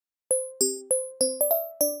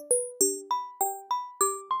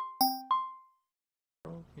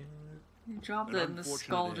dropped it and the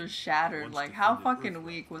skull just shattered. Like, how fucking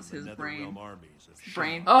weak was his brain?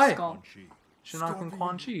 Brain, Oh, hey. skull. Shinnok and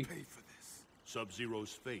Quan Chi.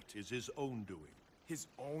 Sub-Zero's fate is his own doing. His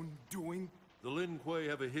own doing? The Lin Kuei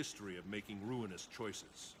have a history of making ruinous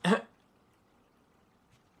choices.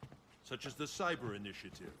 Such as the Cyber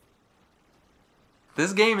Initiative.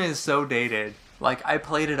 This game is so dated. Like, I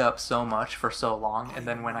played it up so much for so long, and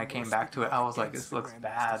then when I came back to it, I was like, this looks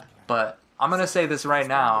bad. But I'm gonna say this right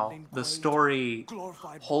now, the story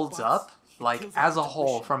holds up, like, as a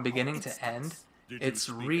whole, from beginning to end. It's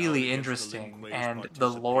really interesting, and the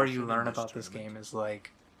lore you learn about this game is,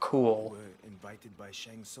 like, cool. Invited by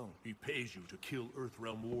Shang Tsung. He pays you to kill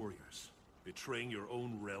Earthrealm warriors. Betraying your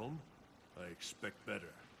own realm? I expect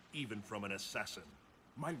better, even from an assassin.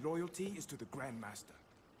 My loyalty is to the Grandmaster.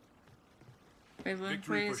 Wait, Lin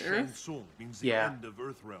Victory Kuei for is Shang Earth? Tsung means the Yeah. end of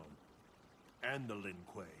Earthrealm. And the Lin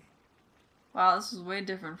Kuei. Wow, this is way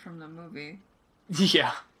different from the movie.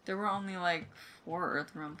 Yeah. There were only like 4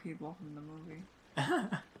 Earthrealm people from the movie.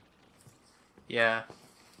 Yeah.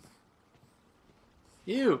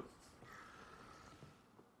 Ew.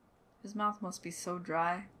 His mouth must be so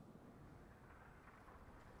dry.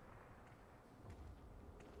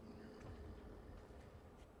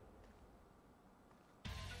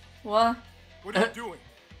 What? What are you doing?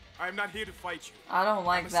 I am not here to fight you. I don't I'm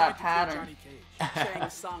like assigned that to kill pattern. Johnny Cage. Shang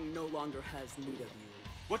Tsung no longer has need of you.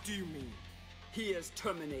 What do you mean? He is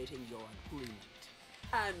terminating your agreement.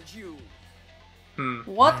 And you.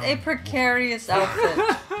 What a precarious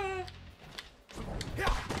outfit.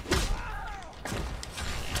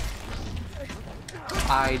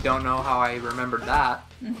 I don't know how I remembered that.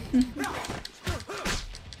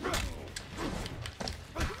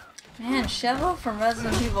 Man, Sheeva from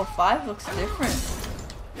Resident Evil 5 looks different.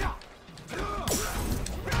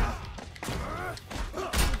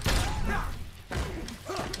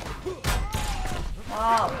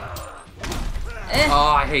 Wow. Eh. Oh,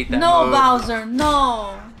 I hate that No, move. Bowser,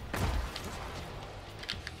 no!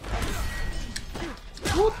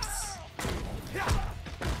 Whoops.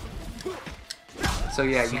 So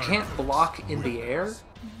yeah, you can't block in the air.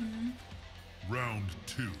 Round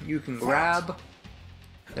 2. You can grab.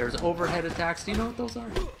 There's overhead attacks. Do you know what those are?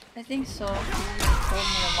 I think so. You told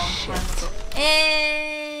me a long time ago.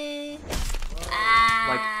 Eh. Ah.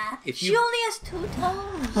 Like, if She you- only has 2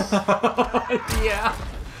 toes. Yeah.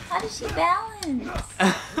 How does she balance?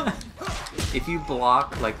 If you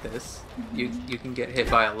block like this, you can get hit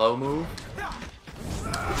by a low move.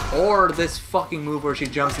 Or this fucking move where she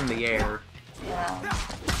jumps in the air. Yeah.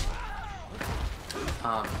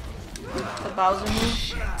 The The Bowser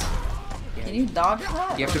move? Can you dodge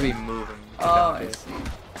that? You have to be moving. to Oh, dodge I it. see.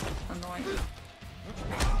 Annoying.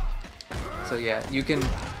 So yeah, you can,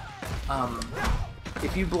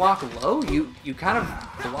 if you block low, you kind of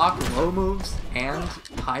block low moves and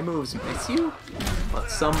high moves miss you, but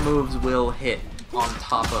some moves will hit on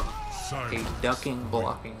top of a ducking,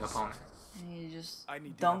 blocking opponent. And you just I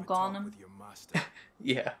need to have a dunk talk on him. with your master.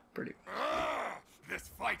 Yeah, pretty. This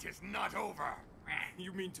fight is not over.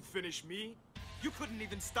 You mean to finish me? You couldn't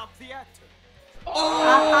even stop the actor.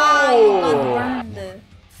 Ah, you got burned.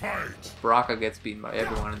 Fight! Baraka gets beaten by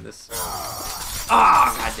everyone in this.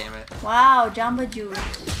 Ah, god damn it. Wow, Jamba Juice.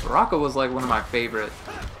 Baraka was like one of my favorite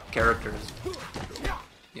characters.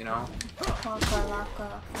 You know?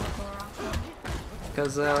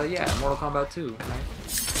 Because, yeah, Mortal Kombat 2,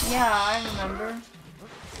 right? Yeah, I remember.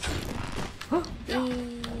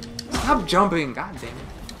 Stop jumping! God damn it.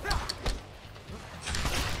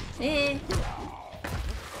 Eh.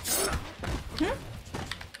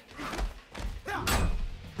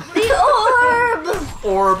 The orb!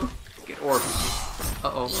 Orb! Get orb.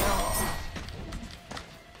 Uh-oh.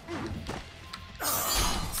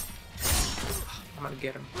 I'm gonna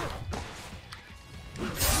get him.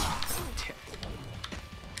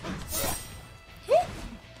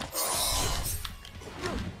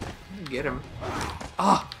 Get him.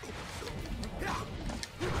 Ah!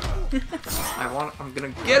 I'm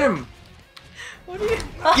gonna get him! What are you?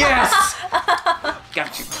 Yes!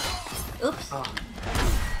 Got you. Oops. Oh.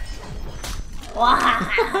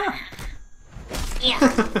 Wow. Yeah.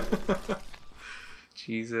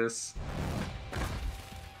 Jesus.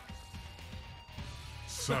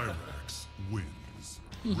 Cyrax wins.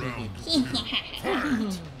 Round 2.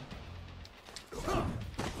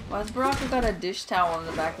 Why's Baraka got a dish towel on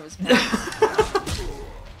the back of his pants?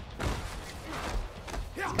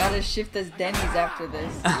 He's gotta shift as Denny's after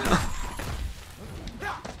this.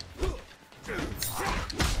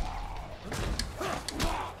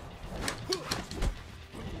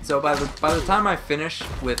 So by the time I finish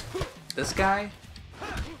with this guy,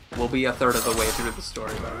 We'll be a third of the way through the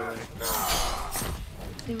story, by the way.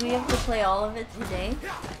 Do we have to play all of it today?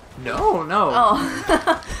 No, no.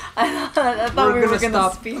 Oh. I thought we were gonna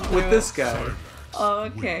stop speak with through this it. guy. Oh,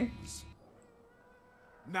 okay.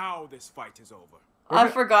 Now this fight is over. I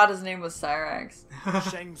forgot his name was Cyrax.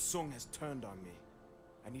 Shang Tsung has turned on me.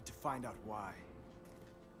 I need to find out why.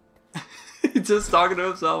 He's just talking to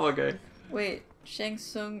himself, okay. Wait, Shang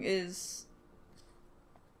Tsung is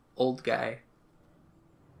Old guy.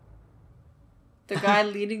 the guy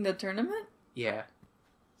leading the tournament? Yeah.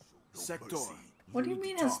 Sector. What do you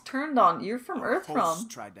mean has turned on? You're from Earthrealm.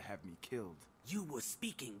 Tried to have me killed. You were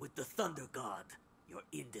speaking with the Thunder God. Your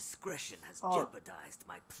indiscretion has Oh. jeopardized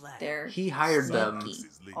my plan. They're He hired them. sneaky.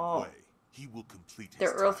 This is Lin Oh. Kuei. He will complete his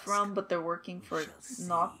They're task. Earthrealm, but they're working for see.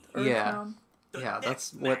 not Yeah. Earthrealm. The Yeah, next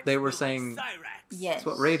that's what match they were will be saying. Cyrax Yes. That's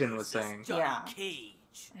what Raiden was saying. Johnny Yeah.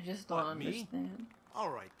 Cage. I just don't What, me? understand.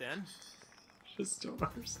 Alright then. Just don't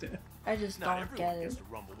understand. I just Not don't everyone get gets it. to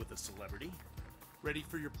rumble with a celebrity. Ready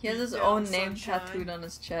for your He has his beatdown, own name sunshine? tattooed on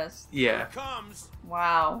his chest. Yeah. Comes.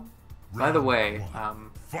 Wow. By the Round way,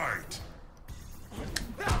 one. Fight.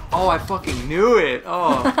 oh, I fucking knew it.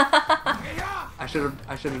 Oh, I should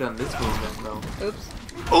have done this movement though. Oops.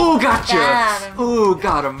 Oh, gotcha. Got him. Oh,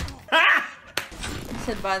 got him. He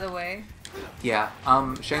said, by the way. Yeah.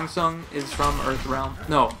 Shang Tsung is from Earthrealm.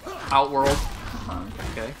 No, Outworld. Uh-huh.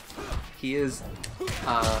 Okay. He is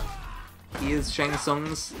Shang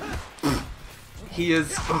Tsung's. He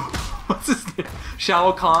is. What's his name?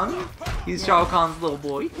 Shao Kahn. He's Shao Kahn's little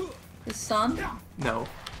boy. His son? No,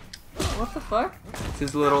 What the fuck? it's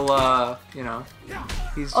his little. You know.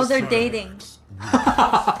 He's just. Oh, they're dating.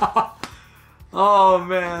 Oh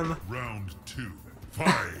man. Round 2.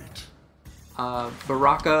 Fight.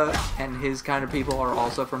 Baraka and his kind of people are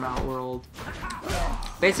also from Outworld. Yeah.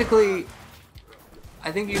 Basically,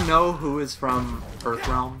 I think you know who is from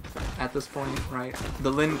Earthrealm at this point, right?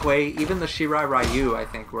 The Lin Kuei, even the Shirai Ryu, I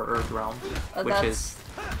think, were Earthrealm, which That's is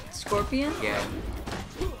Scorpion? yeah,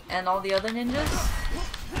 And all the other ninjas?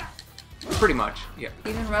 pretty much yeah.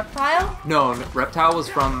 Even Reptile? No, Reptile was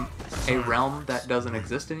from a realm that doesn't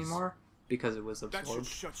exist anymore because it was That should absorbed.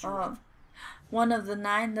 shut you Oh. up. One of the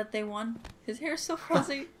 9 that they won. His hair's so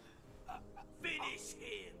fuzzy. Finish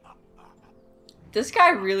him. This guy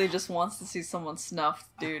really just wants to see someone snuffed,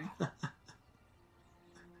 dude.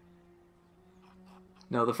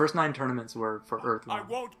 No, the first 9 tournaments were for I Earthrealm.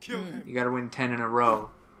 won't kill him. You gotta win 10 in a row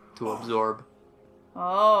to absorb.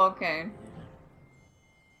 Oh, okay.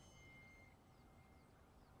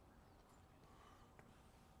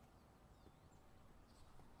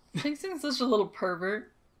 Shang Tsung's such a little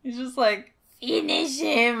pervert. He's just like, finish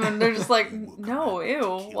him! And they're just like, no,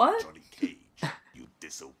 ew, what? Johnny Cage. You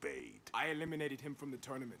disobeyed. I eliminated him from the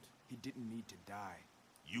tournament. He didn't need to die.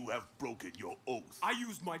 You have broken your oath. I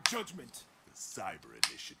used my judgment. The Cyber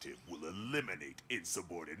Initiative will eliminate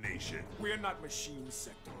insubordination. We're not machines,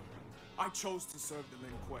 Sector. I chose to serve the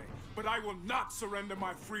Lin Kuei, but I will not surrender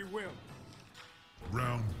my free will.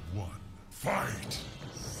 Round 1. Fight.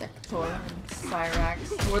 Sektor and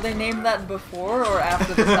Cyrax. Were they named that before or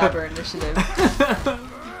after the Cyber Initiative?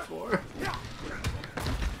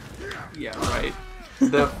 Yeah, right.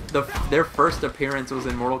 Their first appearance was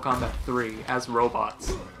in Mortal Kombat 3 as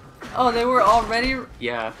robots. Oh, they were already...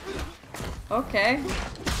 Yeah. Okay.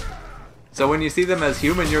 So when you see them as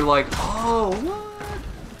human, you're like, oh, what?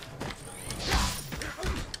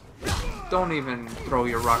 Don't even throw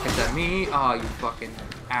your rockets at me. Oh, you fucking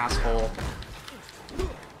asshole.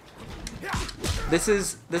 This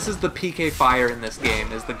is the PK fire in this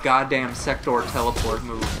game, is the goddamn Sektor teleport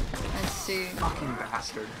move. I see. Fucking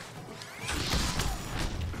bastard.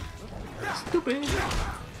 Stupid.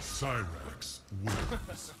 Cyrax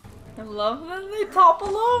wins. I love that they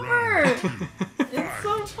topple over! Round 2. It's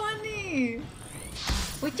so funny!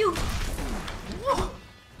 Would you...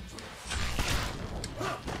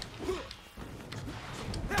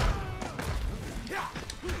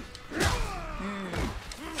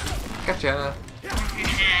 Gotcha.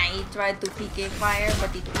 He tried to PK fire, but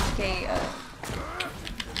he PK,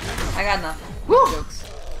 I got nothing. Woo! Jokes.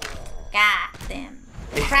 God damn.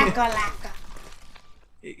 Crack-a-lacka.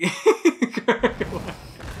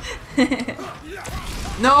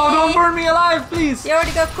 No, don't burn me alive, please! You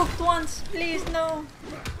already got cooked once. Please, no.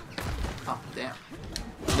 Oh, damn.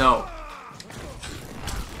 No.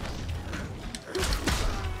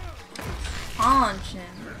 Punch him.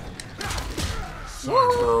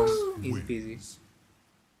 Woo! Easy peasy.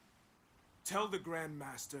 Tell the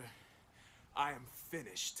Grandmaster, I am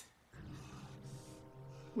finished.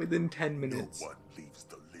 Within 10 No minutes. one leaves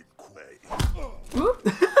the Lin Kuei. Whoop.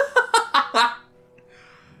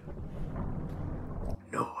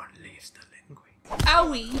 No one Mr. Linguist.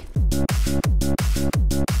 Owie!